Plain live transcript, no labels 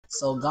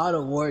So God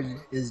of War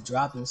is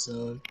dropping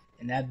soon,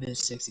 and that bitch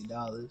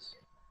 $60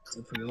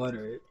 to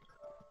pre-order it.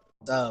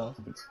 So,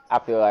 I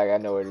feel like I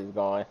know where this is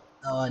going.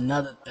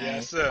 another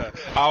Yes, thing. sir.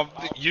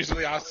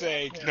 Usually I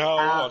say no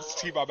How or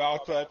keep my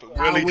mouth shut, but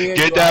how Willie, weird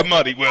get do I that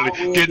money, Willie.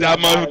 how weird Get do I that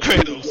money gotta for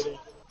be to Kratos. get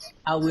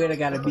how weird I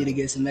gotta be to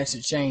get some extra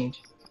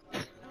change?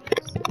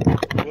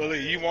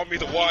 Willie, you want me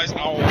to watch?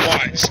 I will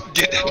watch.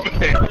 Get that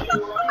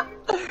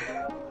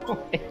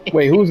money.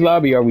 Wait, whose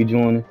lobby are we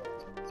joining?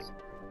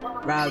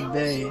 Rob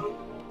Bay.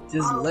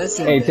 Just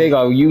listen, Hey, Bay.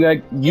 Takeoff, you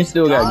It's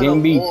still got God Game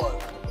of Beat? War.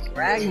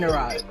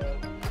 Ragnarok.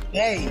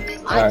 Hey,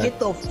 I Alright. get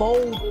the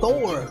full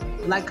Thor.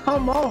 Like,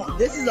 come on.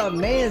 This is a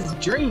man's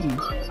dream.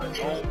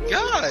 Oh,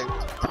 God.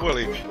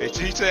 Willie, if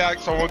he say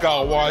someone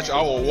gotta watch,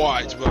 I will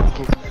watch, but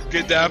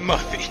get that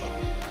money.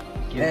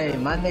 Hey,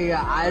 my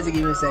nigga Isaac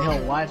even said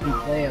he'll watch me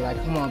play it. Like,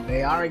 come on,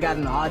 Bay. I already got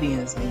an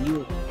audience, and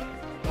you.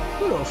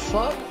 Who the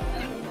fuck?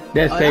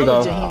 That's That was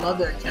Takeoff. Jaheim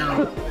other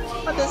account.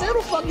 What the hell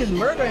the fuck is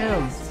murder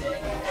him?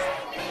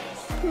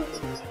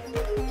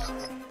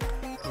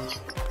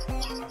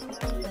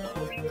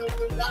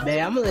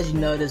 Babe, I'm gonna let you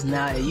know this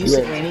now. If you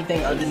say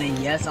anything other than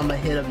yes, I'm gonna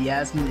hit up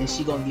Yasmin and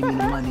she gonna give me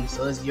the money.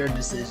 So it's your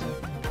decision.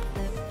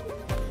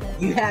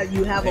 You have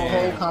a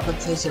whole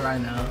competition right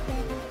now.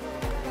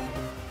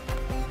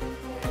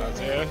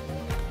 Isaiah,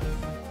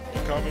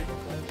 you coming?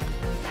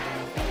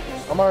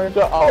 I'm already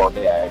go. Oh,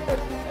 yeah, I guess.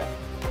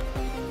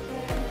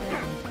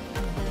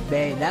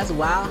 Babe, that's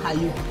wild how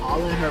you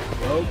calling her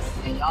broke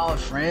and y'all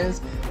friends,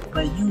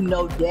 but you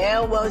know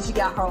damn well she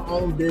got her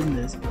own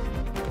business.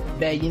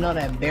 Babe, you know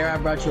that bear I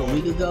brought you a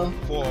week ago?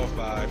 4 or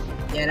 5.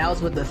 Yeah, that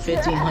was with the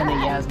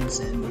 1500 Yasmin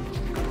sent me.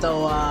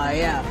 So,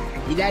 yeah.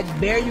 That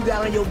bear you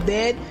got on your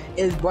bed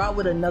is brought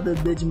with another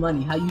bitch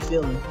money. How you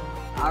feeling?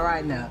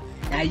 Alright now.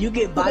 Now you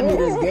can buy me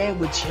this game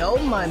with your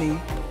money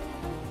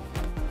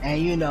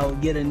and, you know,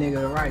 get a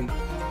nigga right.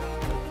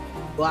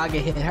 Well, I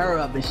can hit her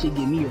up and she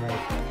get me right.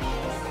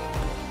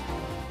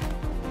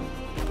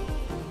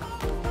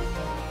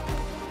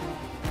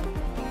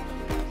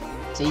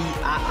 See,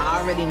 I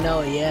already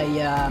know,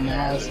 yeah, I'm an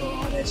asshole,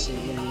 all that shit,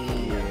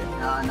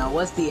 yeah. No,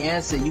 what's the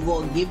answer? You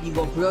gonna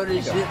pre-order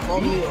this shit for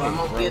me, or I'm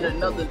gonna get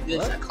another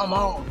bitch? Come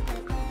on.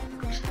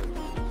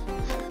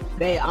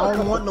 Babe, I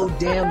don't want no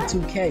damn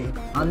 2K.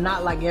 I'm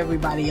not like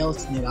everybody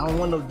else, nigga. I don't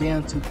want no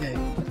damn 2K.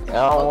 I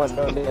don't want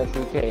no damn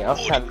 2K. I'm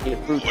trying to get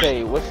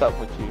fruitcake. What's up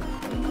with you?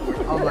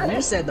 Oh, my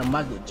name said the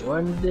Michael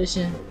Jordan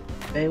edition.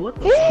 Babe, what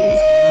the fuck is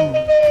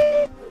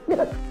going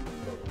on?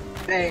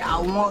 Hey, I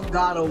want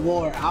God of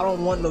War. I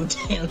don't want no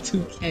damn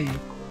 2K.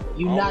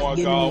 You not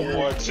getting me. I want God of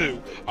War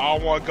 2. I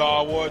want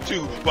God of War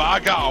 2, but I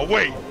gotta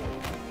wait.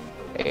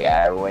 Hey,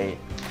 I gotta wait.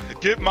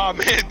 Get my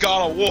man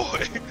God of War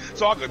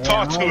so I can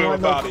talk to him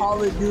about it. I don't want no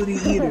Call of Duty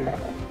either.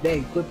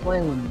 Hey, quit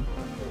playing with me.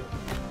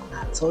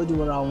 I told you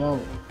what I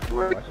want.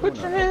 Put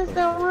your hands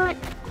down, right?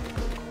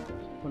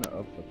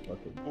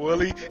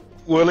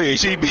 Willie, if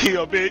she be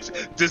a bitch,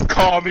 just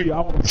call me.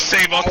 I'll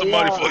save up some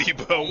money for you,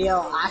 bro. Yo,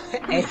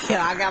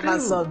 I got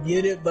myself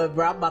muted, but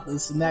bro, I'm about to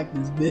smack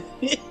this bitch.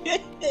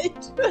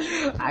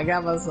 I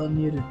got myself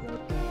muted, though.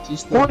 She's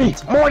still Morty!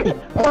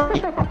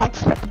 I'll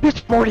smack a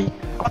bitch, Morty!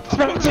 I'll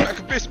smack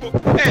a bitch!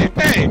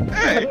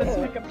 Hey!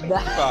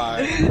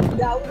 Bye.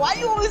 Now, why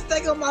you always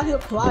think I'm out here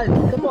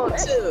plotting? Come on,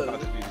 chill. I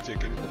just need a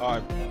chicken.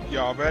 Alright,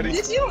 y'all ready?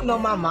 Bitch, you don't know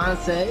my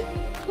mindset.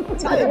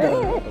 Tell you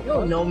though. You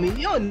don't know me.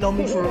 You don't know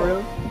me for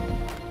real.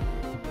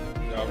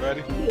 Y'all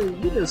ready?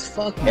 You just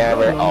fuck me. Yeah,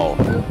 we're all.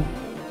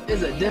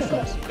 There's a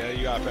difference. Yeah,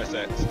 you gotta press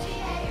X.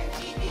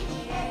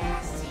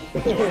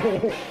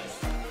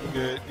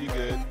 You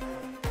good.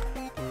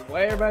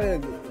 Why everybody?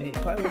 Hey,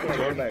 probably look like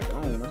everybody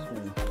gone.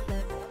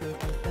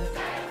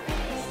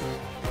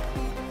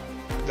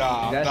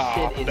 That's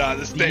funny. Nah,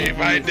 just stay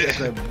right there.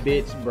 That's a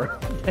bitch, bro.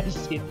 That shit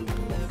is easy.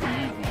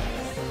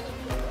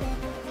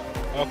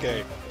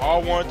 Okay,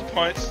 R1 to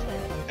punch,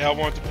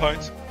 L1 to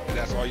punch, and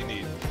that's all you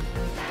need.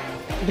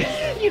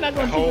 You're not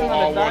gonna hold teach him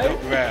how to R1 dive?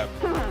 to grab.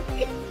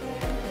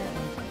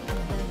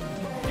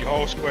 You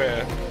hold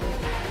square.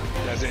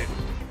 That's it.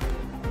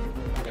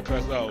 And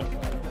press O.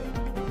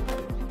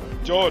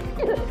 Jordan.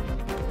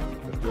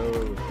 Let's go.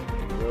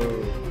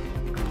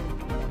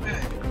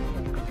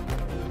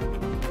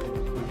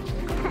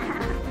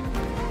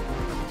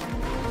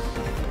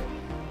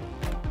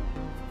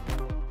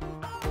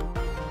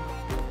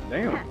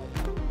 Damn.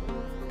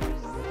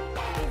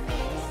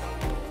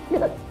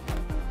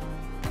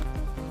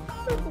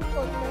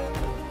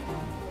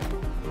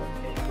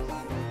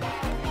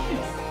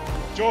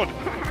 Jordan.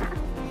 What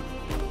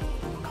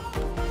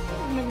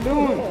am I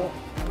doing?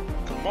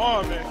 Come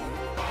on, man.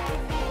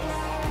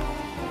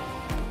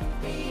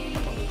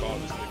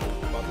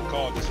 I'm about to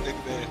call this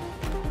nigga, man.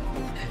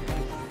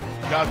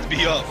 You got to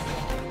be up.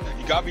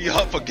 You got me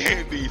up for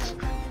game beef.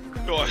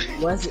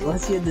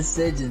 What's your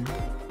decision?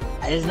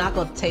 It's not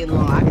gonna take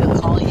long. I can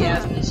call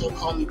Yasmin. She'll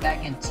call me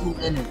back in 2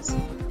 minutes.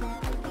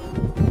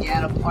 Yeah,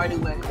 at a party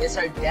when it's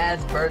her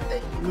dad's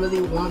birthday. You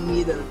really want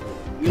me to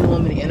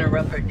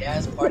interrupt her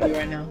dad's party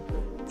right now?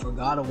 For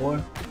God of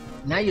War?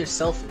 Now you're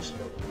selfish.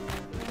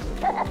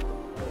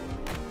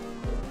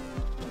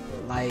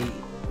 like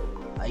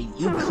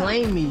you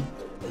claim me,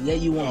 but yet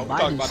you No, won't I'm buy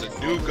talking this about shit. the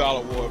new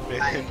God of War,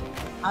 man.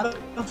 I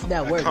don't know if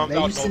that works, comes man.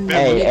 out You send me November.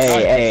 links.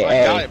 Hey,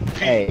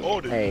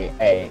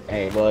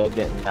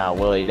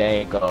 Willie, they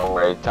ain't gonna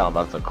worry talking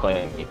about the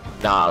claim me.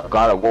 Nah,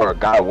 God of War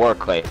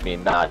claims me.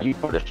 Nah, you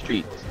for the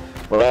streets.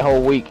 For that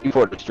whole week, you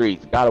for the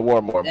streets. God of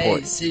War more Hey,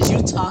 important. since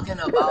you talking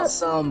about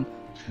some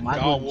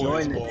Michael God of War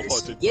is Jordan more edition,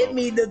 haunted, get bro.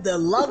 me the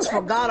deluxe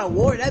for God of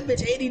War. That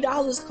bitch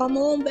 $80. Come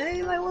on,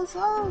 babe. Like, what's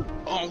up?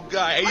 Oh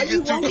God, and Why you you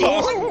get two want me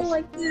costumes.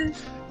 like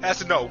this?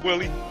 That's a no,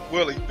 Willie.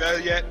 Better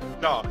yet,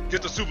 nah,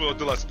 get the Super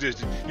Deluxe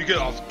Edition. You get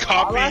a All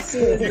copy, I see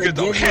is you the get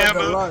the Giga hammer,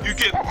 Deluxe. you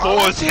get All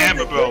I Thor's see is hammer,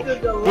 the bro.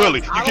 Giga Deluxe.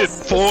 Willie, I you don't get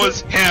see the Thor's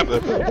shit. hammer,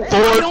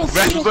 I don't Thor's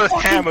see the regular fucking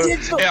hammer,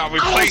 digital. and a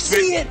I don't replacement.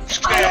 see it.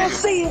 I don't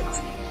see it.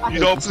 You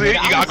don't see it?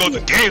 You gotta go to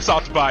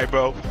GameStop to buy it,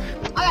 bro.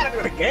 I gotta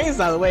go to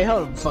GameStop. Wait,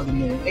 hold on, fucking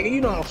minute, nigga.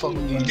 You know I don't fuck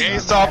with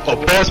GameStop or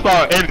Best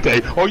Buy or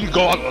anything, or you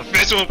go on the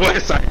official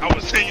website. I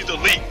will send you the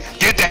link.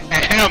 Get that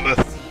hammer.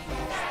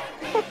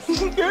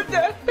 Get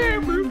that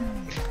hammer.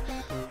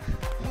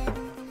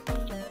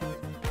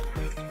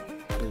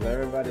 Is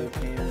everybody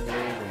okay?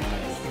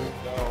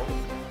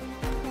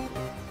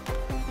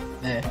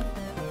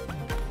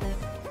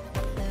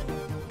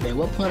 Man,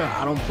 what point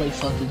I don't play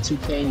fucking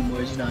 2K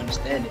anymore is you don't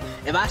understand it.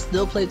 If I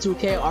still play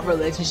 2K, our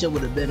relationship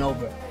would have been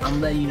over. I'm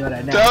letting you know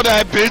that now. Tell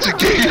that bitch to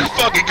give you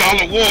fucking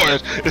God of War.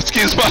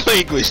 Excuse my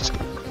language.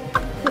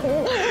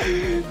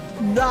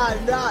 Nah,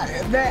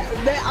 man,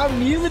 I'm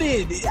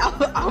muted.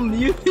 I'm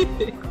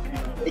muted.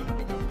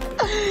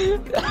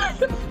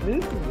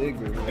 This is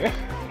ignorant, man.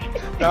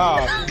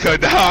 Nah, cause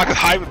now I can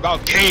hype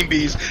about Game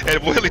Beast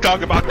and really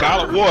talking about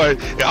God of War.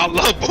 And I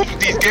love both of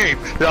these games.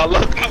 And I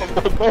love God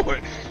of War more.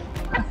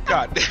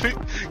 God damn it.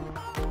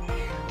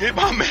 Get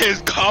my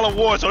man's God of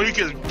War so he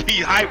can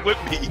be hype with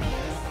me.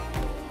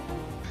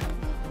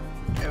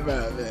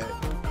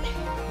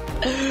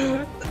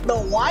 The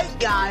white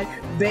guy,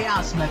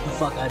 I'll smack the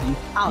fuck out of you.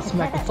 I'll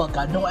smack the fuck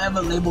out. Don't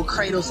ever label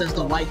Kratos as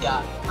the white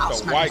guy. I'll The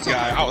smack white the fuck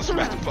guy, out. I will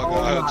smack the fuck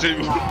out of her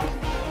too.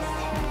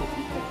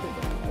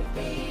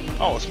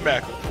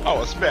 I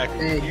will smack him.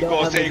 Hey, You don't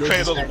gonna ever say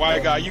Kratos the disrespect white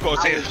him. guy, you gonna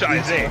say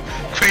Isaiah.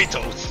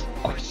 Kratos.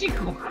 Oh, she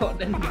gonna call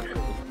that nigga.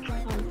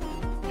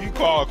 You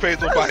call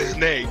Kratos by his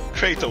name.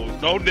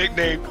 Kratos. No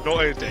nickname, no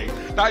anything.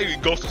 Not even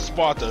Ghost of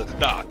Sparta.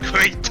 Nah,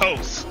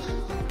 Kratos.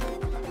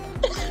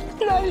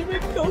 Not even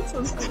Ghost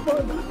of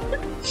Sparta.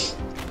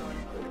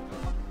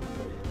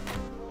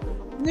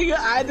 Nigga,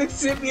 Isaac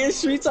sent me a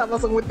street talking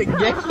about something with the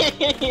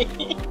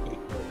game.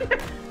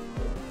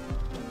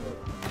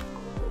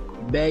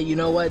 Babe, you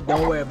know what?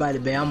 Don't worry about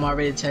it, babe. I'm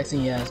already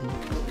texting Yasmin.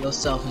 Your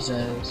selfish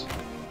ass.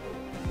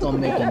 Don't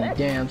make any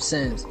damn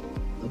sense.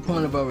 The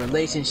point of a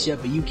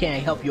relationship and you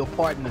can't help your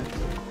partner.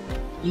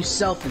 You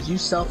selfish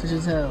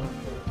as hell.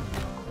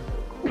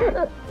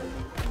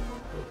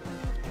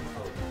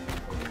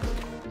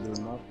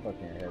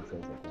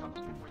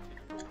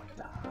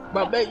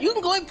 Bro, babe, you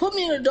can go and put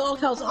me in a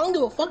doghouse. I don't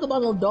give a fuck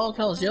about no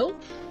doghouse, yo.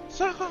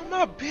 Suck on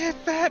my big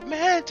fat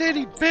man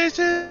titty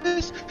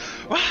bitches.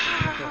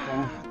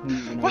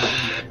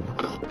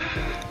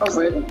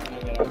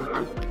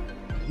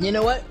 You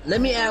know what?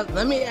 Let me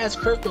ask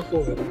Crystal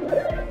for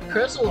it.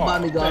 Crystal will buy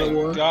me God of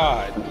War.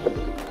 God.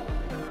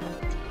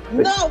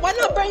 No, why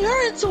not bring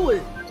her into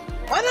it?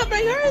 Why not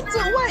bring her into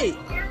it? Wait.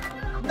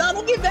 No,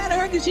 don't get mad at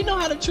her because she know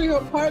how to treat her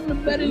partner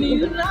better than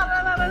you. Nah,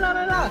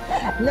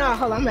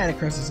 hold on, I'm mad at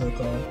Crystal so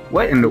cold.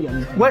 What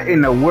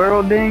in the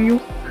world,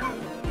 Daniel?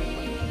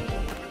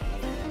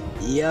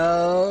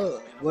 Yo,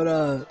 what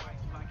up?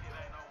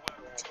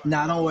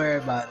 Nah, don't worry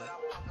about it.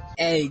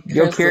 Hey,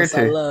 Your Crystal, I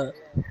character love.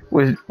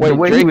 was Wait, the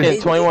way Drake he was, and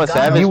 21 God,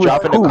 Savage he was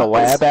dropping a cool.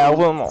 collab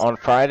album on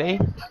Friday?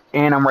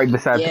 and I'm right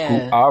beside the Yeah.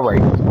 coop. All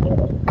right,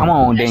 come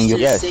on, That Daniel. shit's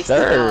Yes,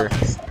 sir.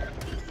 $60.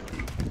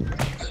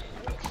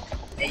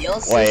 Hey, your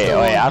sister Wait,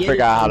 won't I get forgot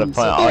it how to from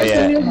put. you, Oh so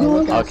yeah.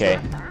 look at Okay. you.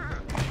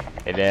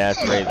 And then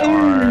that's raised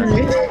arm.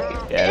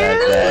 Yeah,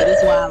 that's Yeah, that.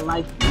 that's why I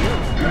like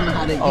you. You know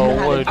how to. You Oh, know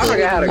how what? to. I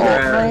forgot how to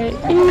grab.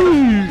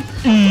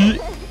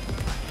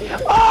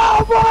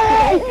 Oh,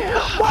 wait!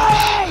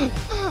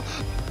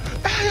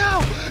 Hey yo,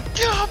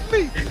 get off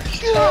me!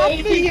 Get off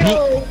me!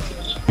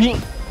 Beat,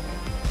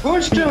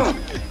 Push him!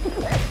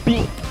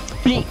 beat.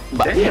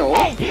 Damn.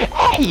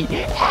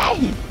 Hey!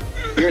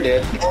 You're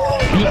dead.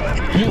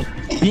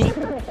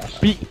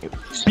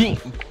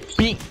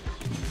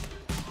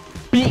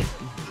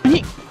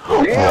 Beat.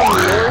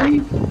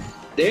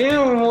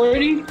 Damn,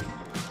 Morty.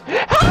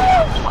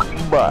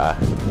 Bruh.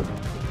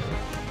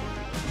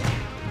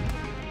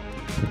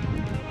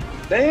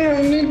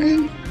 Damn,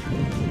 nigga.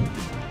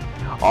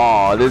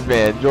 Oh, this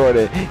man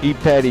Jordan, he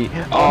petty.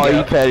 Oh, yeah.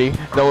 he petty.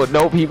 No,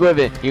 he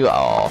living. You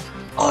oh.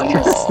 Oh,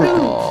 you're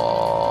stupid.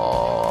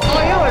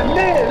 Oh, you're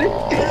dead.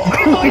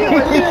 Oh, you're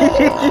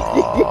dead.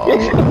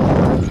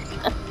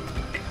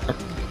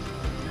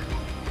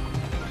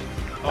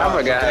 I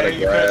forgot how to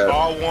You press grab.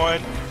 R1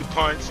 to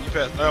punch, you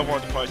press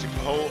L1 to punch, you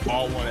hold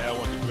R1 and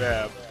L1 to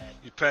grab.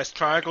 You press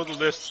triangle to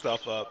lift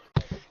stuff up.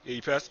 Yeah,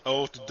 you press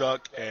O to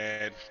duck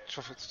and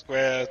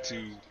square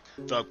to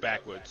duck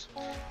backwards.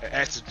 And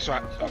X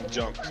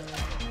jumped.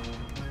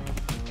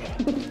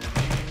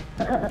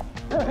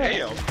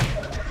 Damn.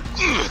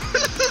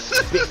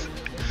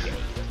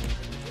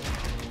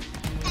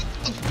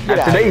 Get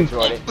out of today. here,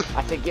 Jordan.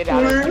 I said get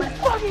out of here. You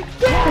fucking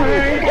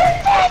faggot!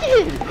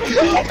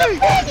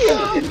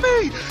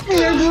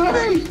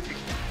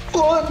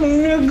 Fuck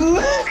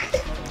nigga.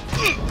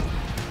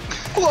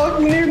 Fuck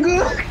nigga.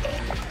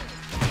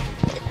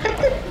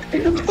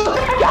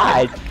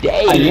 God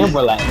damn. I am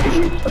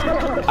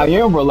relaxed. I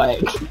am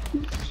relaxed.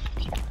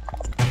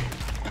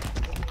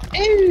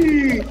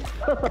 Hey.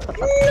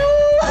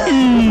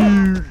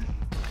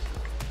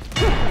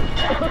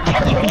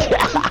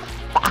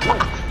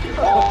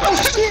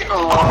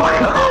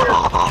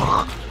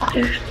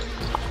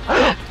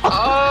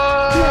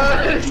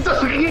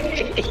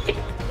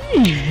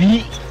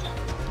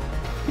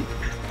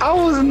 I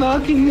was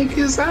knocking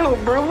niggas out,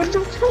 bro. What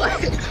the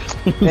fuck?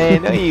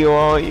 Man, no you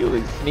won't. You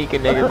was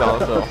sneaking niggas on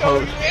some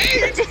hoes.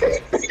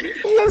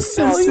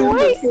 Listen to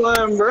the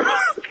fun, bro.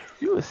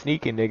 You was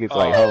sneaking niggas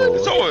like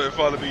hoes. Someone in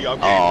front of me, I'm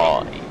getting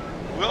Oh, dropped.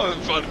 Well, in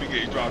front of me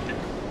getting dropped.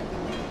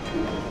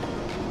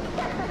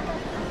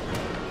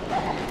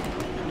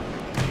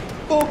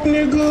 Fuck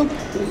nigga.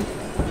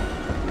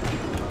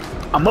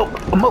 I'm up.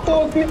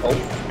 Fuck nigga.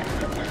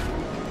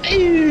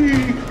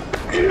 Hey.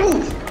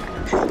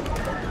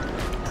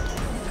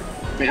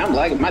 Man, I'm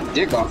liking my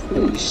dick off.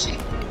 Holy shit.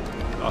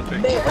 I'll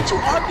take Man, it. what you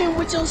arguing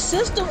with your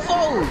sister for?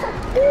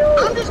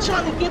 I'm just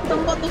trying to get the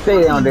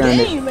Stay down motherfucking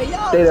there, game, man.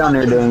 Y'all Stay down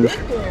there, fucking Daniel.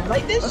 bickering.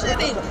 Like this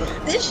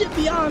shit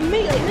be on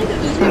me. Like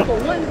niggas just here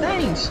for one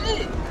thing.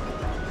 Shit.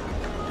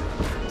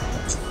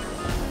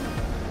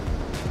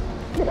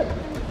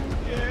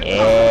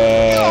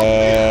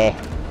 yeah.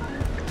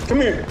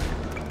 Come here.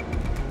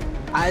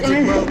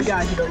 Isaac, bro, we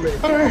got here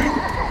already.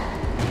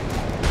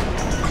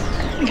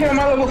 Get on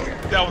my level.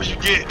 That what you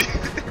get.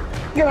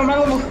 Get on my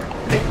level.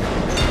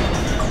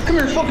 Come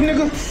here, fuck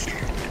nigga.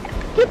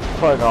 Get the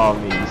fuck off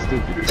me, you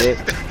stupid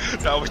bitch.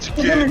 That what you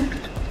Come get.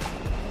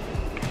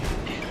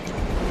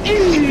 here.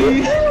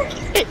 Hey.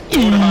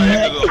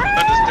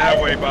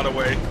 Understand way, by the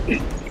way.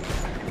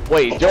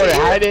 Wait, Jordan,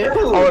 hide it?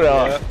 Hold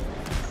on.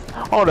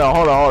 Hold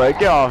on.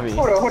 Get off me.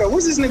 Hold on.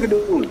 What's this nigga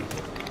doing?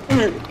 Come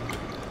here.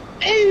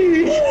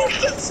 Hey.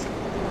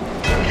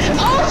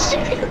 Oh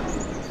shit.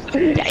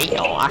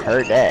 Damn, I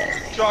heard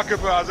that. Talking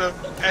about the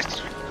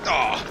extra.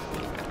 Oh.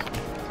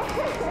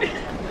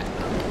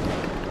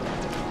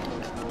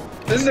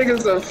 This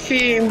nigga's a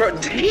fiend, bro.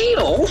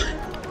 Damn.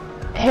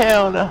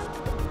 Hell no.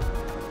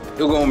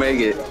 Who gonna make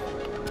it?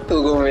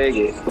 Who gonna make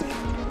it?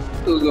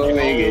 Who gonna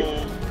make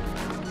it?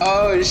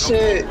 Oh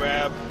shit.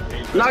 Grab.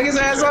 Knock his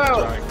ass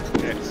out.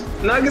 Yes.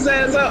 Knock his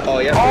ass out. Oh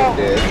yeah, Oh.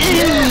 dead.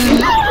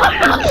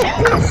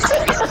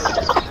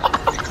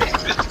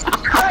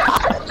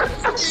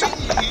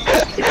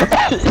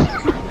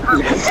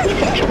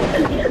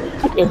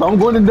 If I'm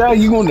going to die,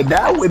 you going to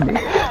die with me.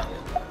 That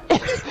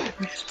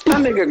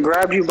nigga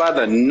grabbed you by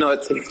the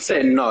nuts and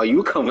said, "No,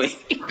 you coming."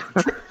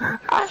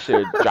 I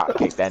should have drop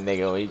kicked that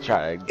nigga when he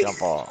tried to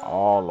jump on.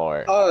 Oh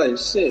lord. Oh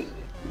shit.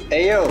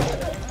 Hey yo.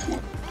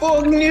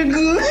 Fuck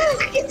nigga.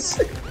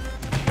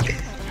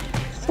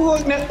 Fuck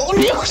nigga. Oh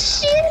no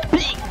shit.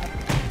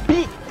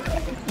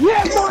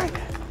 Yeah, boy.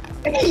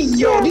 Hey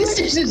yo, this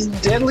is just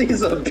deadly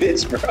as a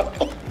bitch, bro.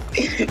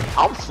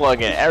 I'm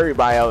slugging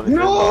everybody else. in this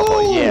No.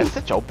 motherfucker. Yeah,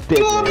 sit your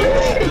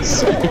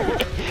bitch.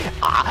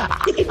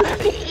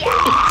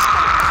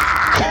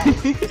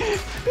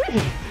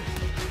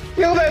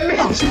 Kill that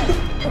bitch.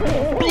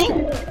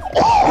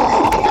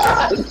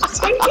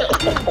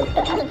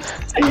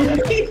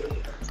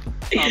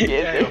 I'm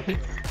getting him.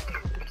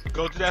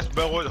 Go to that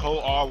spell with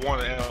hold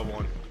R1 and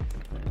L1.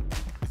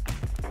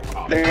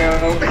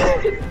 Damn.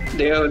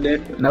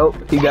 Nope,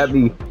 he got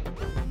me.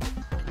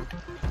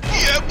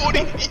 Yeah,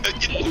 buddy.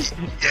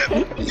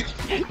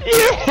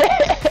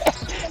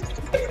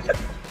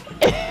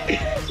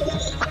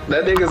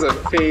 That nigga's a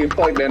fiend.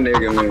 Fuck that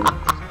nigga, man.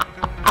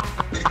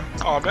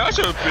 Oh man, I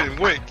should have been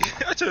Wick.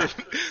 I should have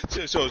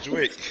chose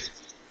Wick.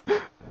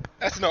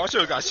 That's no, I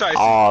should have got shite.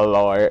 Oh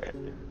lord.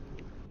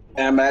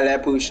 I'm at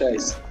that poo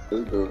shice.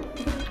 Let's go.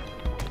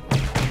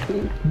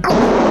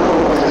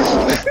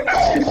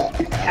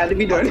 Had to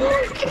be done.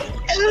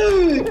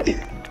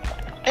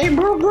 Hey,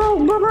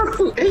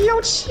 bro. Hey, yo,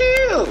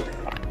 chill.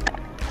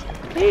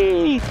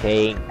 Please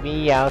take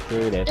me out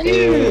to the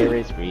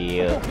Ferris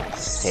wheel.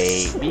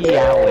 Take me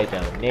out with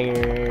them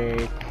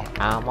niggers.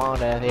 I'm on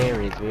the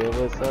Ferris wheel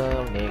with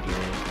some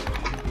niggas.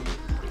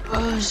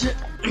 Oh shit.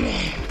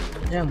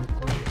 Damn.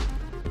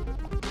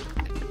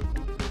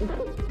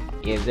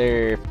 Is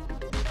there?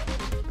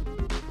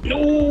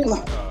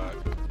 No.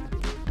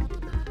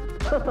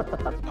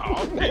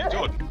 Oh, hey,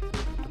 Jordan.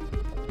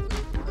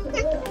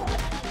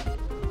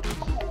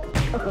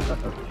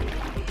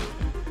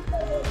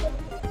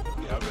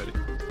 Yeah, I'm ready.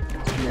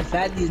 And the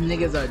fact these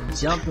niggas are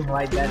jumping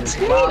like that is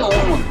wild.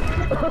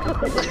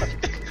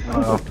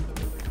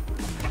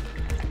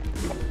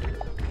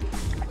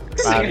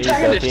 This nigga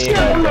trying to chill.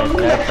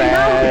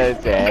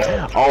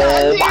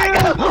 Oh my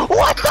god!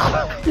 What the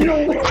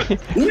No! Get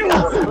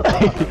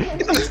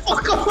the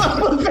fuck off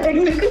my back,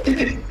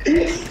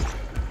 nigga!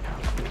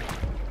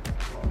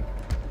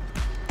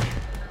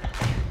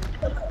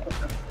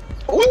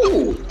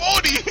 Ooh!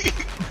 40!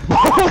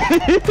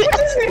 Where does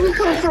this nigga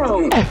come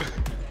from?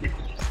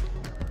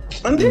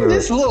 And then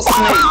this little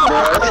snake,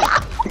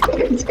 bro.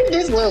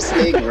 This little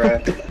snake, bro.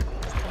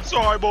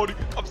 Sorry, Bodie.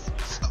 I'm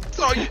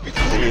sorry.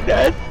 You're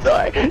not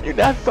sorry. You're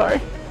not sorry.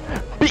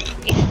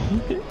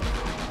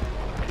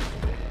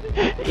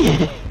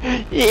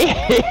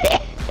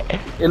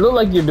 It looked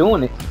like you're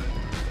doing it.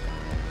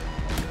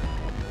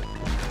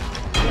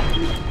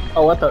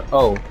 Oh, I thought.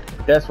 Oh,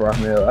 that's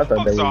Rockmill. I thought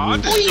I'm that sorry. I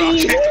was just dropped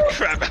kick the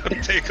crap out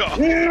and take off.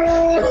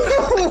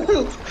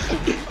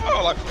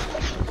 Oh, like.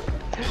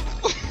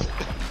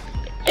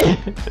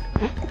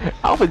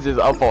 I was just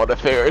up on the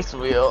Ferris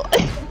wheel.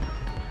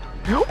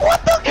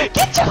 What the?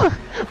 Get your.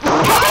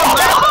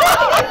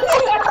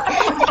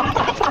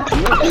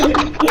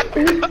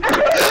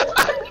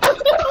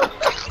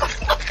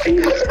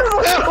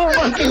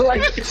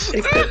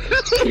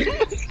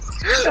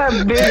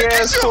 That big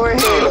ass forehead,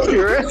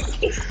 bro.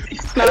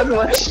 Not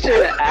much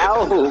shit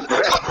out, bro.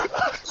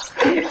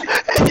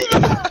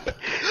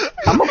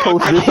 I'm gonna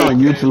post this on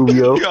YouTube,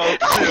 yo. Yo,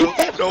 chill.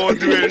 Don't want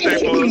to do anything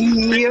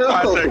for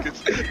us. 5 seconds.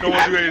 Don't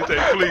want to do anything.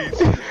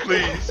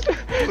 Please.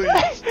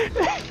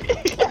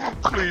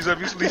 Please, let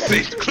me see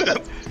the clip.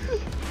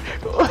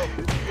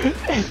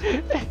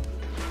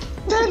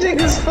 That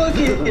nigga's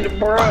fucking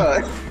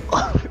bruh.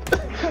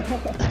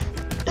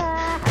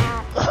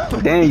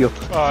 Daniel.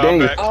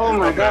 Daniel. Oh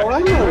my god, why are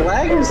you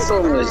lagging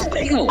so much?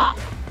 Damn.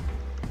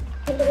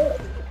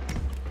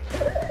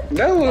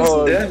 That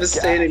was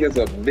devastating as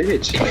a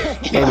bitch.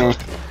 Hey, man.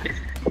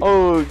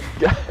 Oh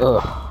God.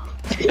 Ugh.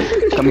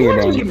 Come here,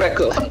 Get Daniel. back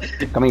up.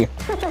 Come here.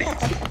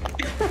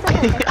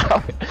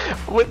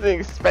 Wasn't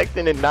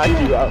expecting to knock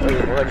you out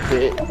in one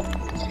hit.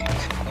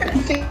 I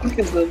think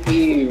it's a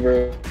me,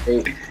 bro.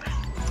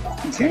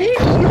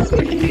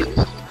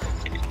 Damn.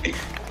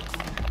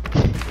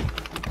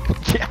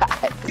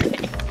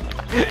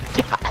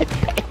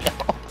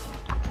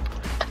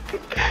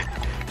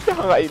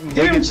 Y'all like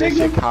niggas in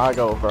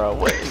Chicago, bro.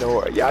 What in the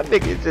world? Y'all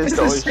niggas just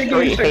going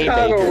straight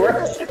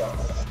haymakers.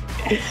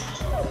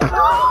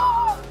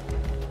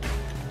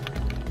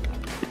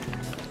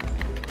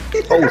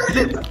 Oh,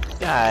 shit.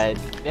 God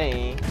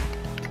dang.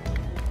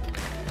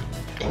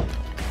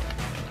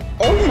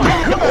 Oh my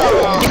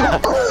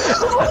god.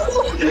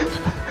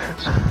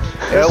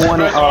 L1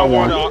 and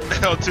R1.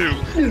 L2.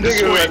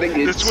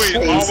 The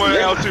swing. R1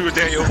 L2,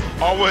 Daniel.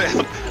 R1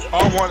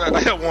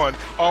 L1.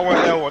 R1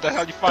 L1. That's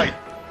how you fight.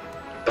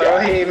 Throw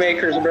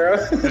haymakers, bro.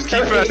 Just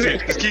keep pressing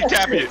it. Just keep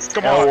tapping it.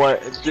 Come on.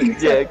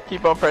 L1. Yeah,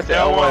 keep on pressing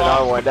L1 and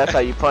R1. That's how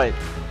you punch.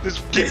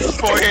 Just keep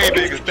 4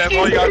 haymakers. That's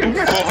all you gotta do.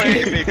 4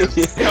 haymakers.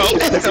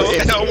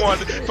 L1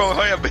 for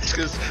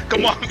haymakers.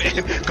 Come on,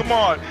 man. Come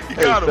on. You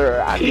Hey, got him.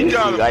 sir, I need You to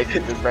got see him.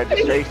 license and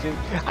registration.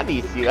 I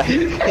need to see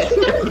license.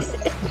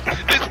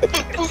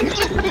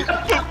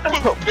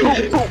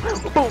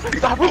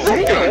 Stop it.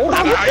 That's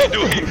not how you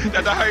do it.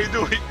 That's not how you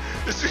do it.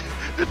 Just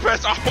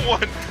press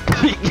R1.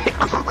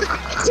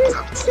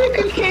 This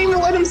nigga came and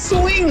let him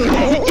swing.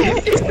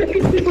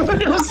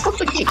 Let him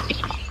swing.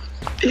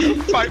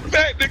 Fight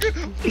back, nigga.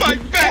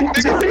 Fight back,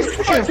 nigga.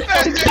 Fight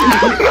back,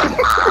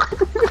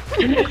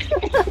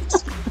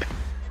 nigga.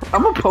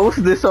 I'm gonna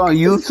post this on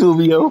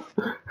YouTube, yo.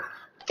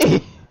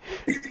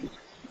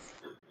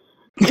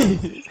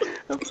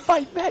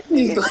 Fight back,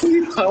 I'm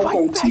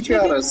gonna teach you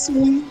how to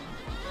swing.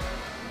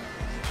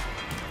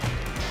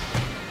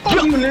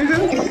 Oh, you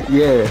nigga.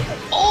 Yeah.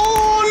 Oh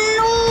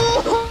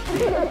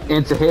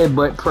Into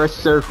headbutt, press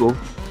circle.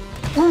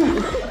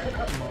 no.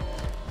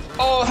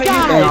 Oh, hey,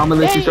 And I'm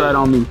gonna let you try it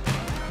on me.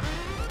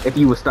 If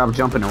you would stop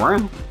jumping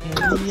around.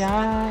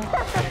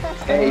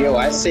 hey, yo,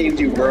 I saved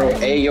you, bro.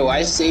 Hey, yo,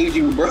 I saved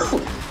you, bro.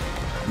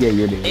 Yeah,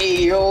 you're dead.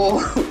 Hey, yo.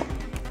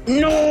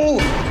 No.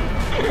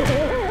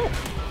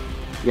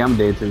 Yeah, I'm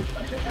dead too.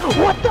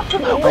 What the?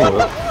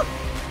 Oh,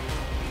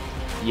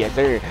 Yes,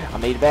 sir. I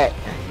made it back.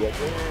 Yes,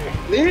 sir.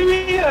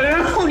 Yeah,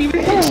 don't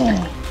even.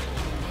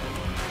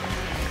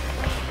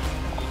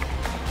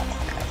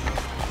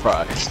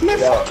 Fuck. Man,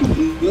 fuck you,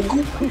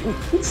 nigga.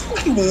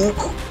 Fuck you,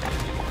 nigga.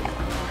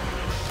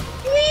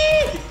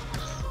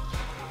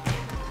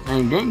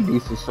 dang, dang,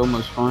 this is so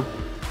much fun.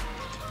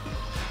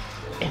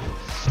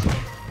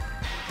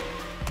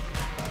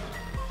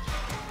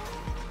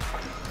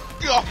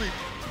 Get off me.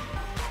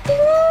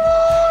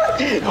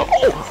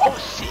 Oh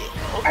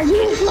shit. Are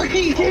you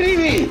fucking kidding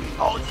me?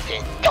 Oh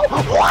shit. No,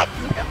 what?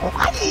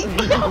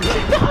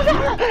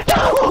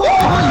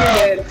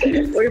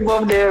 We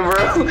both dead,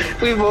 bro.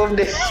 We both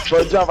dead.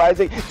 Bro, jump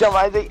Isaac. Jump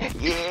Isaac.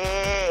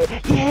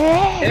 Yeah.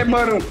 Yeah.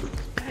 Headbutt him.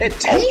 Hey,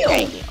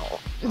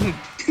 damn.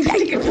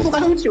 Nigga,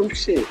 fly with your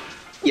shit.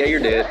 Yeah, you're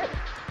dead.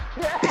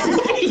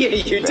 Yeah,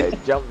 you're dead.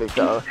 Man, jump it,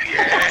 though.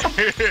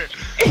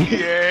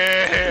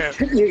 Yeah.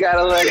 You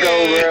gotta let go,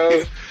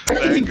 bro.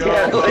 Let go.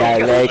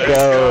 Gotta let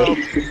go.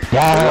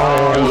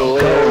 Down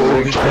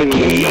goes the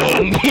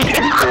king.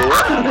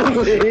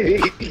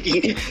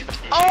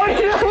 Oh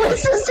no,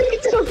 what's this thing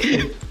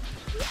doing?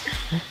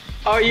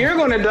 Oh, you're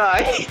gonna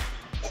die.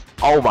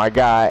 Oh my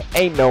god,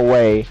 ain't no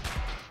way.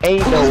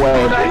 Ain't no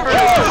way.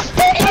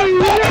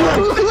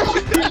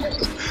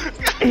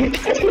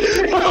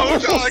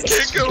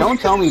 Don't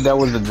tell me that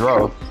was a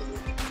draw.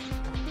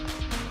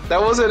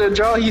 That wasn't a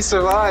draw, he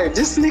survived.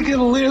 This nigga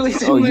literally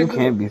didn't Oh, you live.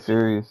 can't be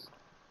serious.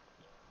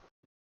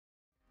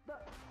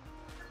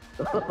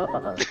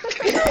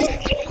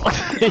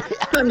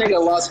 That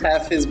nigga lost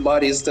half his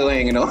body still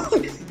hanging on.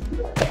 God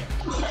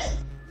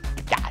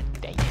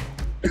dang.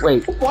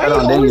 Wait, Why hold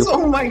on, you Daniel. always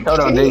on my Hold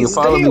on, Daniel. case?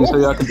 Follow me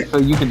Damn. so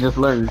you can just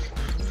learn.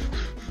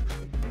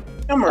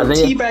 I'm gonna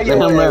Isaiah, teabag let your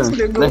him ass.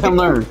 learn. Let him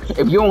learn.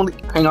 If you only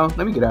hang on,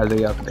 let me get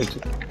Isaiah out the picture.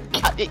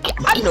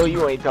 I know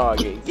you ain't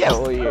talking. Get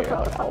over here.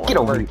 Get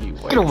over here.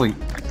 Get over here.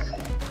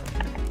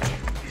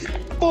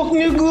 Fuck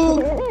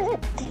nigga.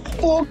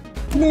 Fuck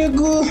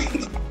nigga.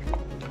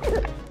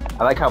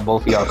 I like how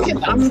both of y'all come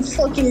to I'm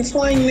fucking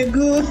flying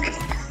nigga.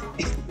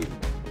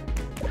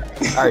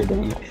 Alright,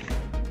 Daniel.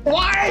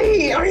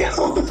 Why are you?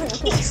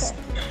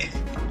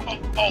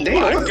 Oh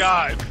my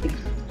god.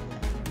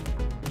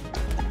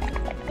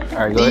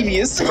 Alright, go ahead.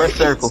 Devious. First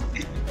circle.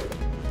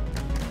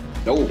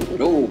 No,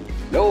 no,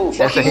 no.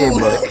 That's a hit,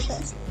 bro.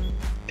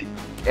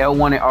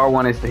 L1 and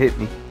R1 is to hit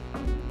me.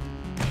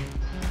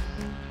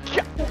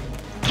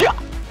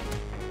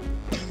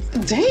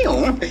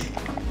 Damn.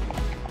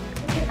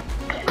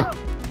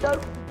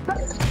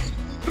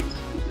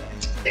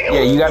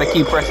 Yeah, you gotta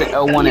keep pressing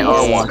L1 and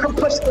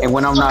R1. And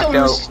when I'm knocked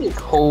out,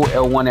 hold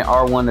L1 and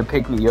R1 to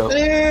pick me up.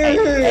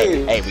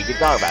 Hey, we can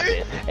talk about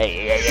this.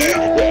 Hey,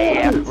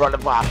 run the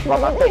block,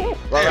 run my face,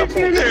 run my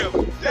face.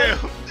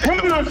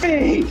 Run my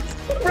face.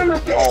 Run my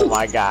face. Oh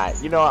my god,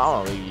 you know what?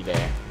 I'm gonna leave you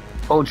there.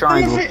 Hold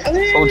triangle.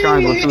 Hold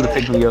triangle 2 to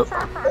pick me up.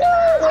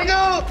 Let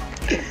go.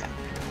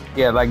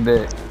 Yeah, like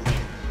that.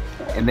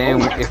 And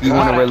then if you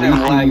want to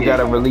release me, you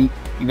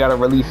gotta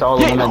release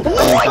all of them at the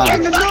same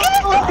time.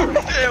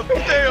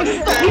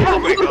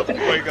 Damn. Wake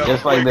up.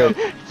 Just like that.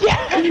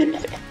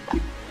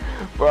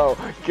 Bro,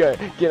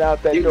 get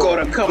out that You door.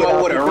 gonna come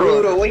up with a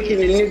rude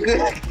awakening,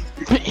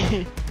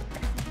 nigga. You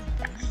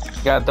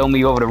gotta throw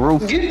me over the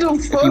roof Get the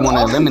if fuck you want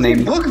to off eliminate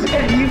the me. book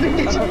bag, you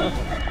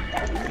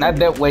bitch. Not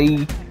that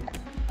way.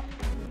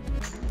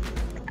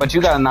 But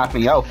you gotta knock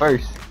me out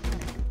first.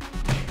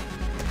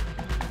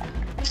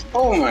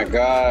 Oh my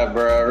god,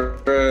 bro.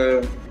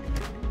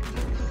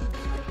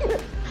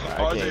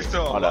 RJ's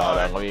still Hold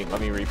alive. on.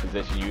 Let me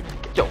reposition you.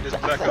 Get your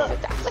Just let go.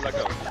 Just let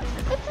go.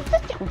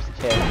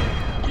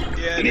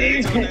 Yeah,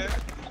 Yeah.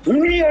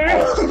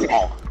 dude.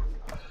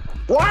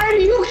 Why do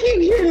you keep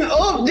getting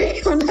up?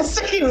 Damn, the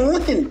second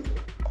win.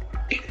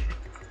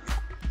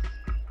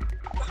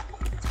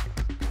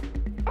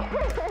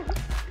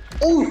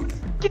 Ooh.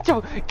 Get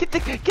off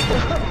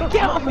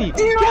me!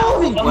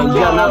 No. Well, you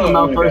gotta knock him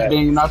out first, then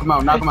you knock him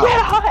out. Knock him out.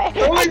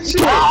 Oh, shit.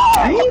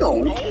 Damn.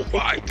 Oh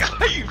my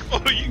god, you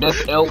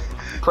That's L.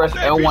 Press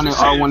L1 and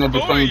R1 at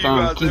the same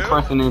time. Keep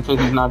pressing it until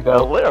he's knocked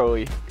out.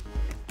 Literally.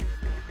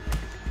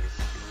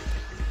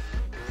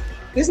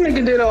 This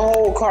nigga did a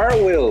whole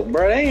cartwheel,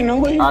 bro. There ain't no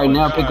way. Alright,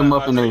 now pick him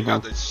up and got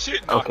everything. the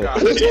shit knocked Okay.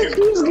 out He of just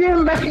you. keeps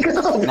getting back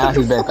up. Now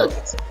he's back up.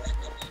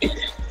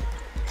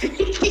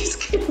 He's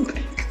getting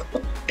back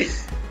up.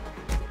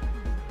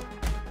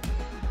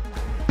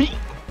 Beat.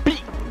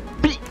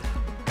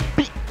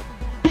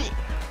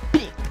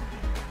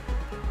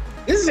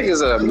 This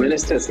nigga's a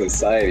menace to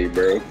society,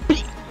 bro.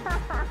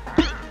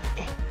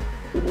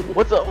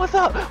 What's up?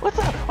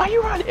 Why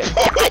you running?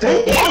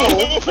 Damn.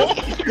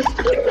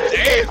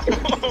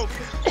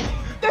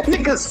 That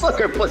nigga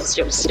sucker puts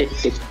your shit.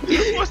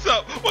 What's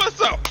up?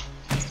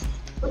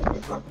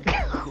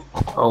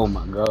 Oh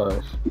my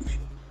gosh.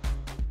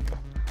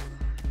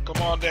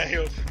 Come on,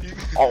 Daniel.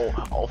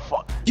 Oh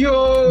fuck.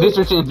 Yo. This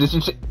your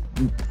chance.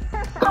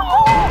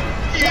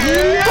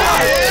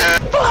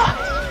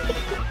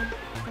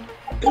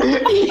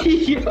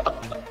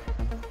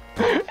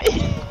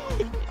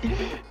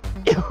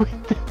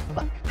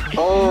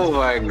 Oh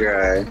my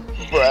god.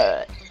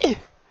 Bruh.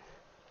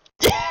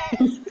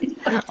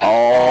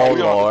 Oh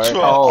lord.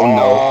 Oh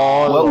no.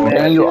 Well, Lord.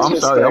 Daniel, I'm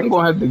sorry. I'm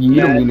gonna have to give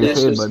him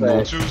his head, but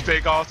man. Choose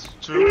takeoffs.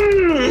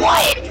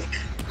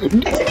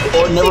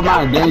 Or never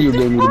mind. Daniel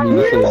gave me the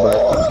meanest head, but.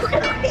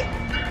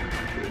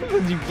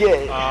 What'd you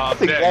get? Damn,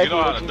 That's exactly you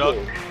know how what to you duck.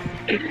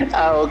 get. I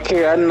don't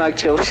care. I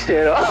knocked your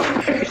shit off.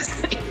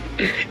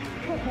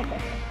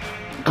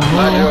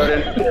 Bye,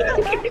 Jordan.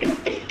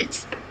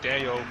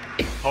 Daniel,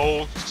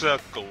 whole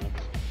circle.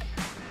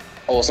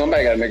 Oh,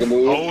 somebody gotta make a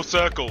move. Whole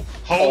circle.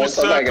 Whole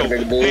somebody circle.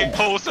 gotta make a move. Hey,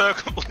 whole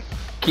circle.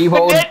 Keep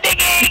holding.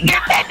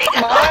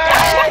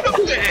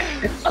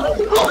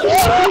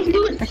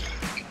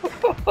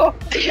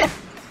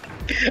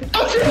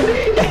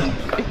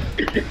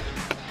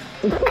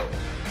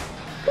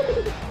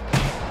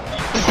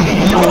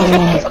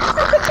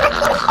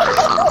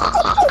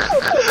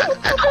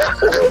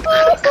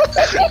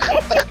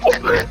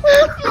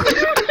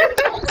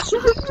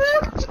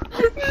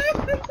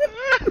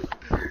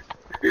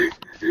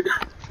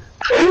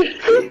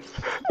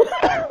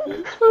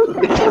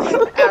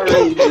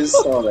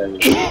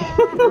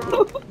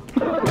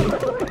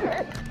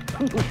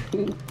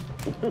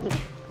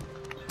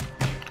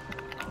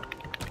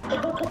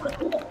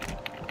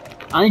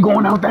 I ain't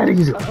going out that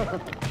easy.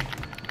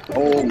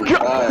 Oh my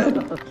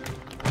god.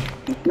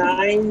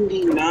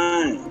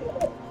 99.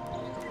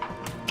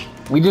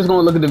 We just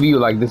gonna look at the view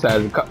like this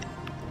as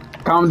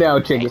calm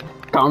down, chicken.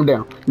 Calm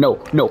down. No,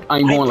 I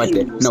ain't going like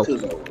that. No.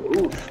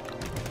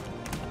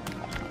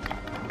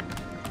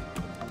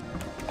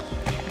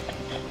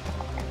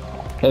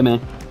 Hey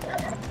man.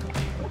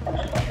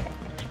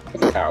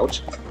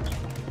 Ouch.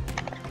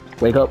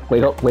 Wake up.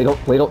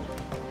 Nope,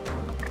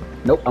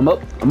 I'm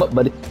up,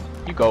 buddy.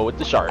 You go with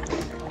the shark.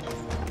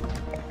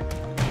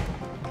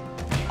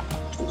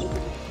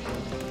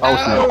 Oh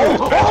snap.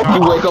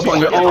 You wake up on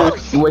your own.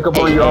 You wake up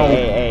on your own.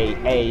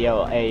 Hey,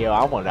 yo,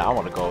 I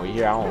wanna go over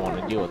here. I don't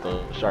wanna deal with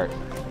the shark.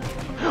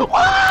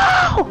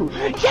 Wow! Yo!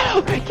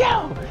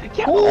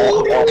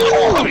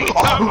 Oh, he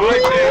got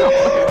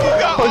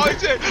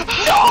RJ!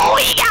 No,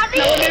 he got me!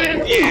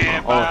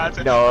 Yeah, man.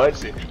 No,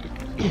 it's...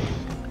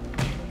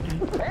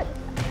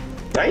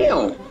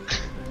 Damn.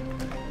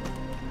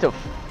 The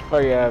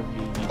fuck out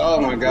me.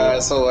 Oh my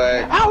god, so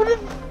lag. How did...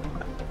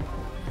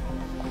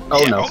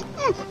 Oh no.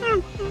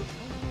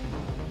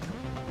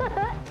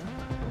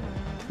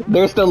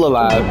 They're still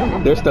alive.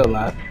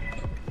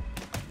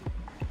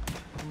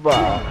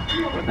 Bruh.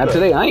 Not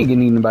today, I ain't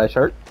getting eaten by a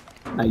shark.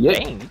 Not yet.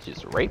 Dang, you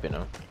just raping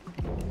him.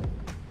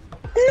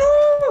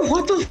 No!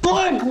 What the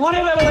fuck? What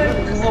did I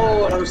let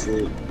go? I'm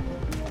asleep.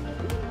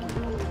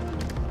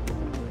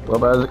 What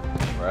about it?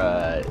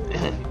 Bruh.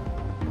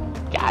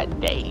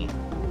 God dang.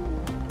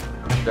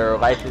 Their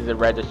license and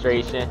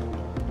registration.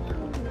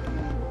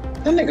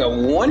 That nigga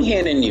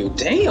one-handing you.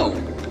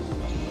 Damn.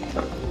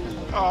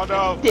 Oh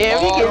no. Damn,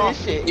 he Oh, getting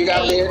this shit. you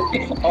got bit.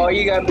 Oh,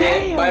 you got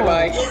bit. Bye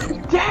bye.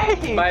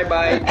 Dang. Bye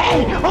bye.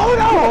 Hey, hold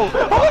on.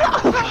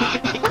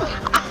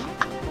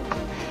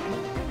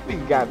 We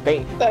got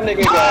bait. That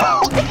nigga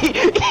got.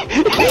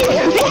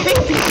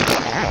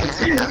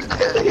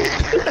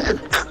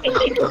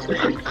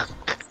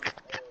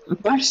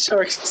 My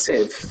shark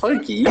said,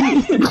 "Fuck you."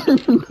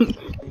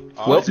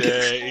 Well,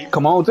 RJ.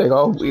 come on, take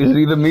off. It's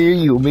either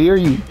me or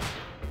you.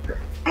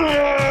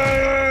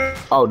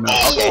 Oh no.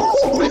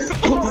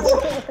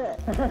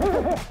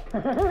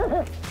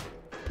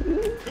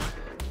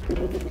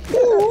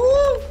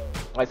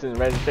 License and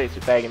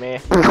registration, faggot man.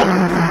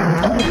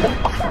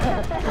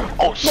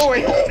 Oh shit.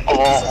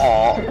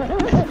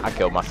 Oh. I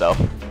killed myself.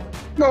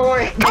 Go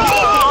away.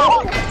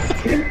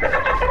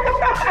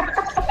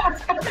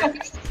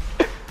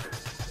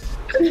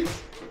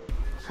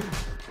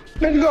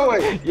 Let's go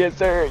away. Yes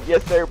sir,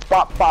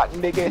 bop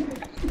nigga.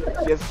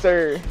 Yes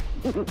sir.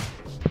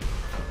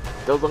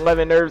 Those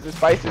 11 nerves and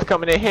spices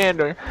coming in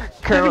handy.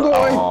 Colonel.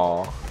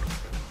 Oh.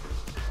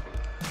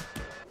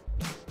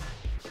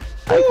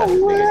 I thought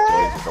this nigga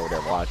George was over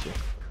there watching.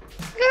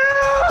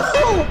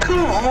 No, come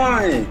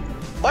on.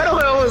 Why do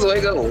I always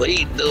wake up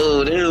late,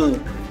 dude?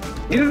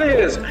 Do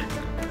this.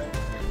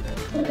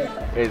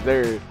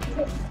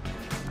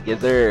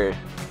 Yes sir.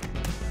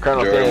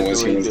 Colonel Jordan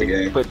was says in the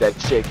game. put that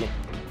chicken.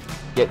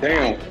 Get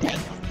Damn.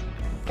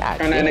 God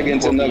Turn that damn, nigga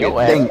into whoop nugget.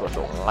 your ass Dang. with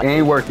some It light-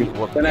 ain't working.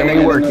 whoop- Turn that It nigga ain't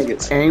into working.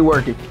 nuggets. It ain't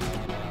working.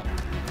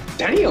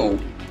 Damn.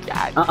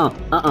 God.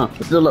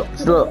 It's still up.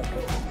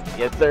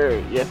 Yes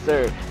sir.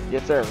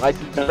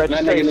 License and Not nigga the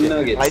registration.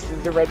 nuggets.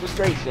 License and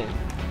registration.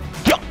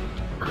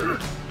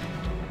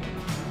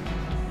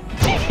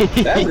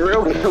 That's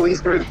real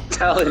police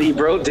brutality,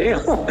 bro. Damn.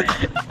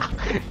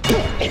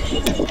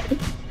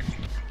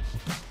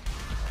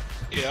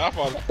 Yeah, I'm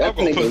That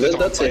gonna nigga put this lived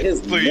on up to like his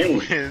 3 name.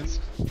 wins.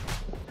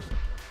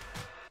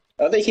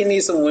 I think he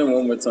needs to win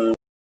one more time.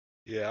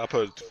 Yeah, I'll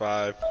put it to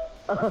 5.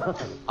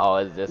 Oh,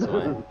 it's this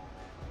one.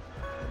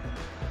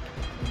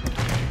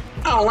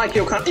 I don't like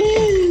your con.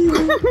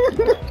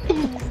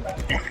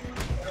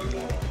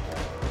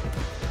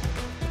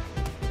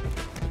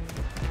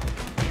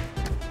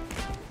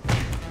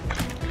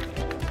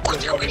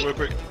 Real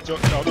quick. No,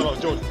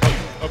 Jordan.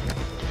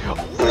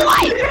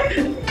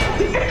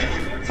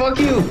 Fuck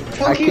you.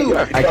 Fuck you.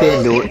 I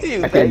can't do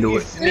it. I can't do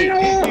it.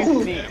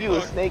 You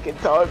a snake in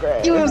tall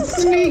grass. You a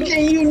sneak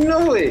and you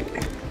know it.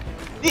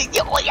 You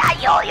gonna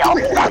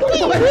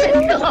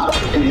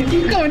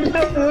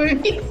do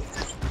it.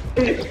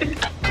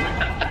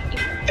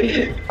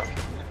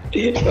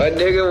 My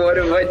nigga, one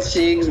of my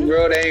cheeks,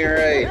 bro, that ain't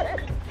right.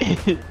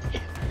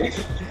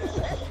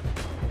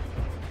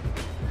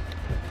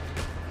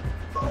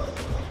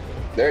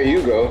 There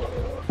you go.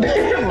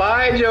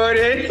 Bye,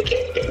 Jordan.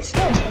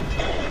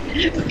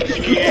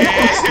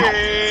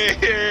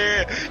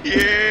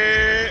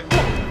 Yeah.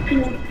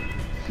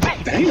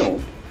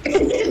 Damn.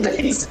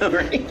 That's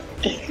alright.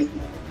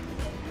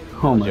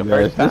 Oh my your gosh,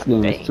 first this time?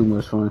 game Dang. is too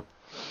much fun.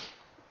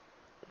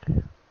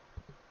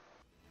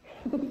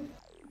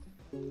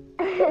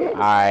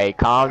 Alright,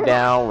 calm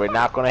down. We're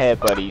not gonna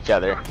headbutt each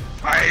other.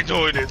 I ain't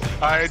doing this.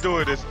 I ain't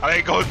going to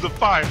the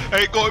fire. I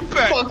ain't going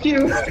back. Fuck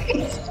you.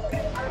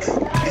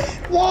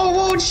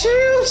 Whoa,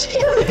 chill.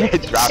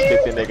 Drop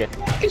kick the nigga.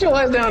 Get your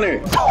ass down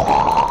there.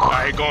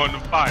 I ain't going to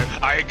fire.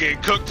 I ain't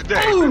getting cooked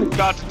today. Ooh.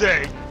 Not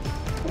today.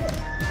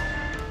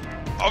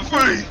 I'm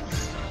free.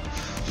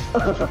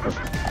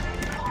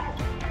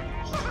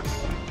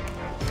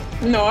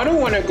 No, I don't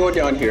want to go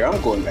down here.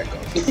 I'm going back up.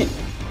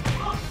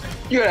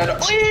 You're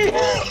at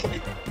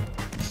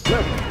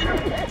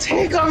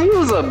Take off. You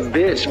was a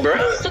bitch, bro.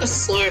 I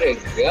swear to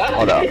God.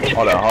 Hold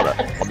up.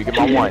 Let me get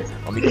my one.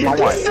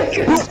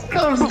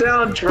 Comes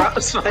down,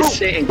 drops my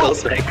shit, and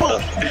goes back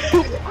up.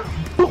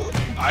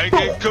 I ain't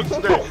getting cooked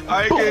today.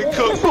 I ain't getting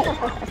cooked.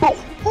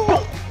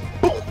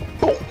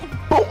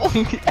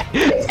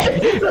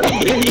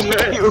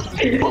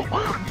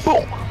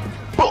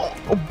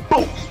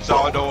 So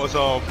I know what's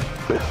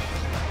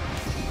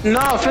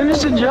No, finish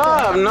the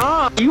job.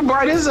 No, you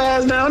brought his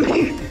ass down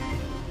here.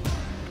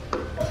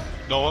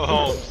 no one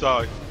home.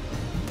 Sorry.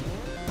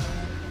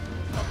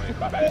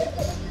 My bad.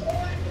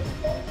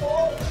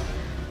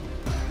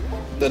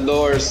 The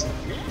doors.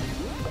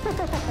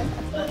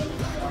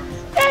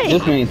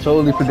 This man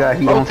totally forgot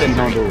he don't see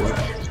no doors.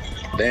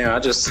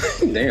 Damn,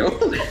 damn.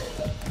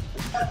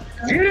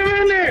 Get him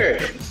in there.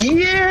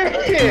 Yeah.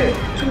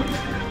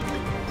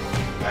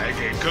 I ain't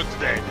getting cooked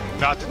today.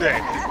 Not today.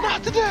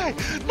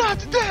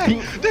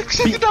 This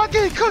shit not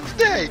getting cooked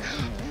today.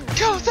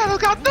 Colonel Sanders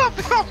got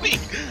nothing on me.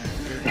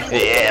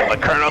 Yeah,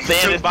 but Colonel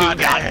Sanders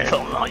got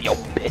something on your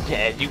bitch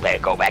ass. You better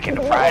go back in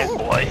the fries,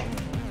 boy.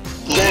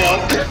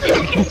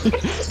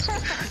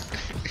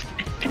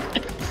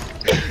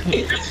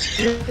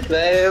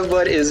 That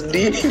but is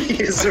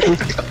devious.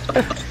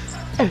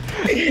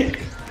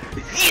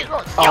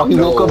 Oh, he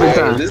woke up in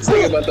time. Is this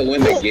nigga about to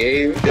win the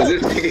game? Is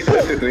this nigga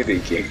about to win the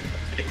game?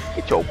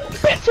 Get your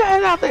bitch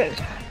ass out there.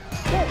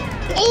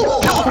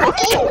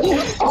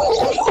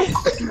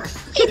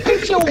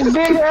 Get your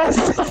big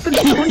ass up and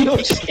do your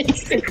shit.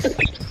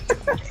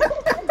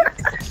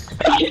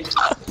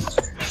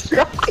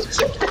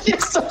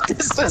 It's so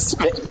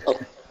disrespectful.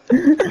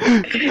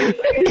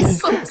 It's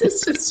so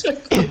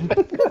disrespectful.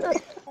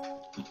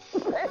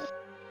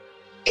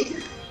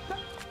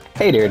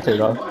 Hey there,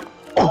 Takeoff.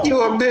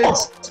 You a bitch.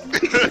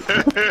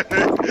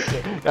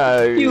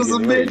 You was a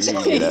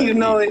bitch. You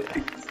know it.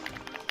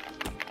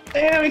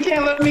 Damn, he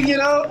can't let me get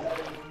out.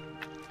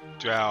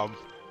 Drown.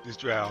 Just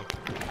drown.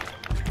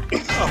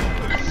 Oh,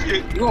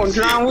 shit. You gonna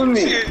drown with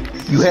me?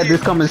 You had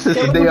this coming since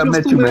the day I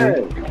met you,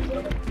 man.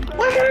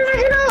 Why can't I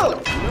make it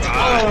out?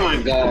 Oh my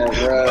God,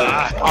 bro.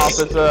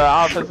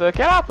 Officer,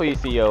 can I please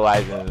see your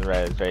license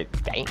registration?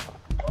 Damn.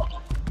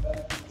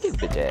 You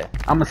bitch ass.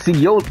 I'ma see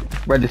your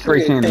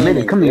registration in a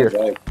minute. Come here.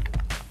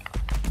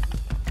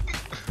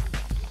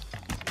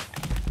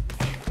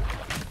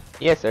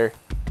 Yes, sir.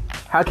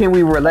 How can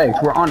we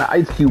relax? We're on an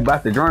ice cube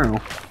about to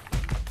drown.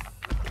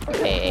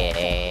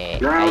 Hey,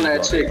 Drown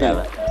that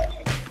chicken.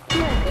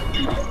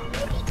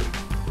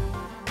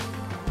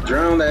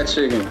 Drown that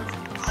chicken.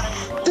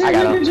 That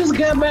nigga just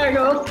got back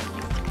up.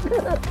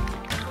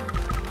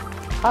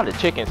 How the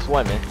chicken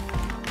swimming?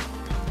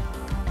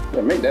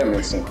 Yeah, make that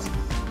make sense.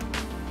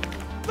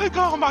 Let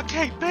go of my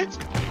cake, bitch.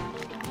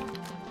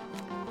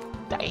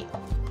 Damn.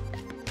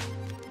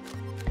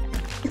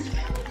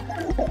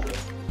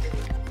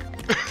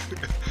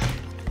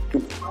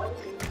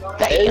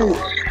 Damn.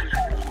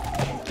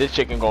 This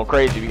chicken going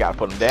crazy. We gotta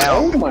put him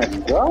down. Oh my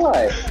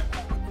God.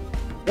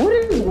 What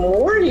is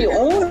Morty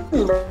on,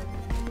 bro?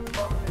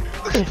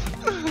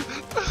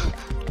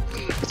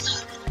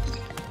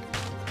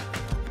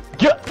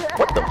 Yeah.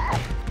 What the?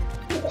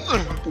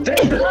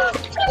 Damn.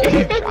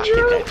 Get that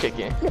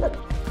chicken.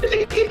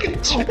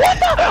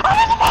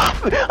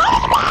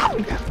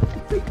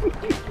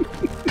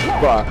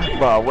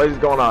 Bro, what is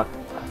going on?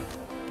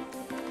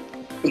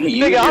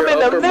 Nigga, I'm in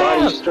the map.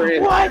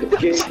 What?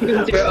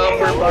 Your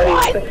upper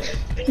body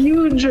strength.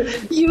 You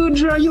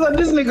let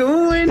this nigga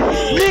win.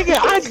 Nigga,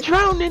 I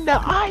drowned in the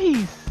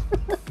ice.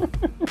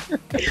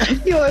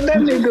 You let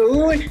that nigga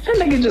win. That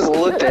nigga just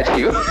looked at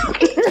you.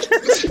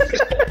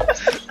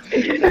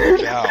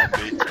 Drown,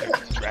 bitch.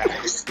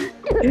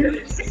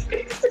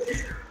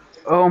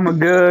 Oh my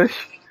gosh.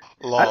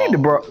 I need to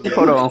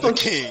hold on.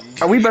 King.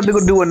 Are we about to go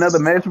do another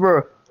match,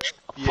 bro?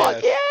 Yes.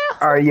 Fuck yeah.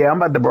 Alright, yeah, I'm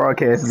about to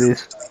broadcast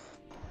this.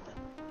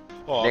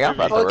 Oh, Nigga, I'm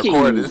about to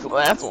record this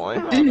last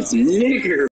one. This nigga.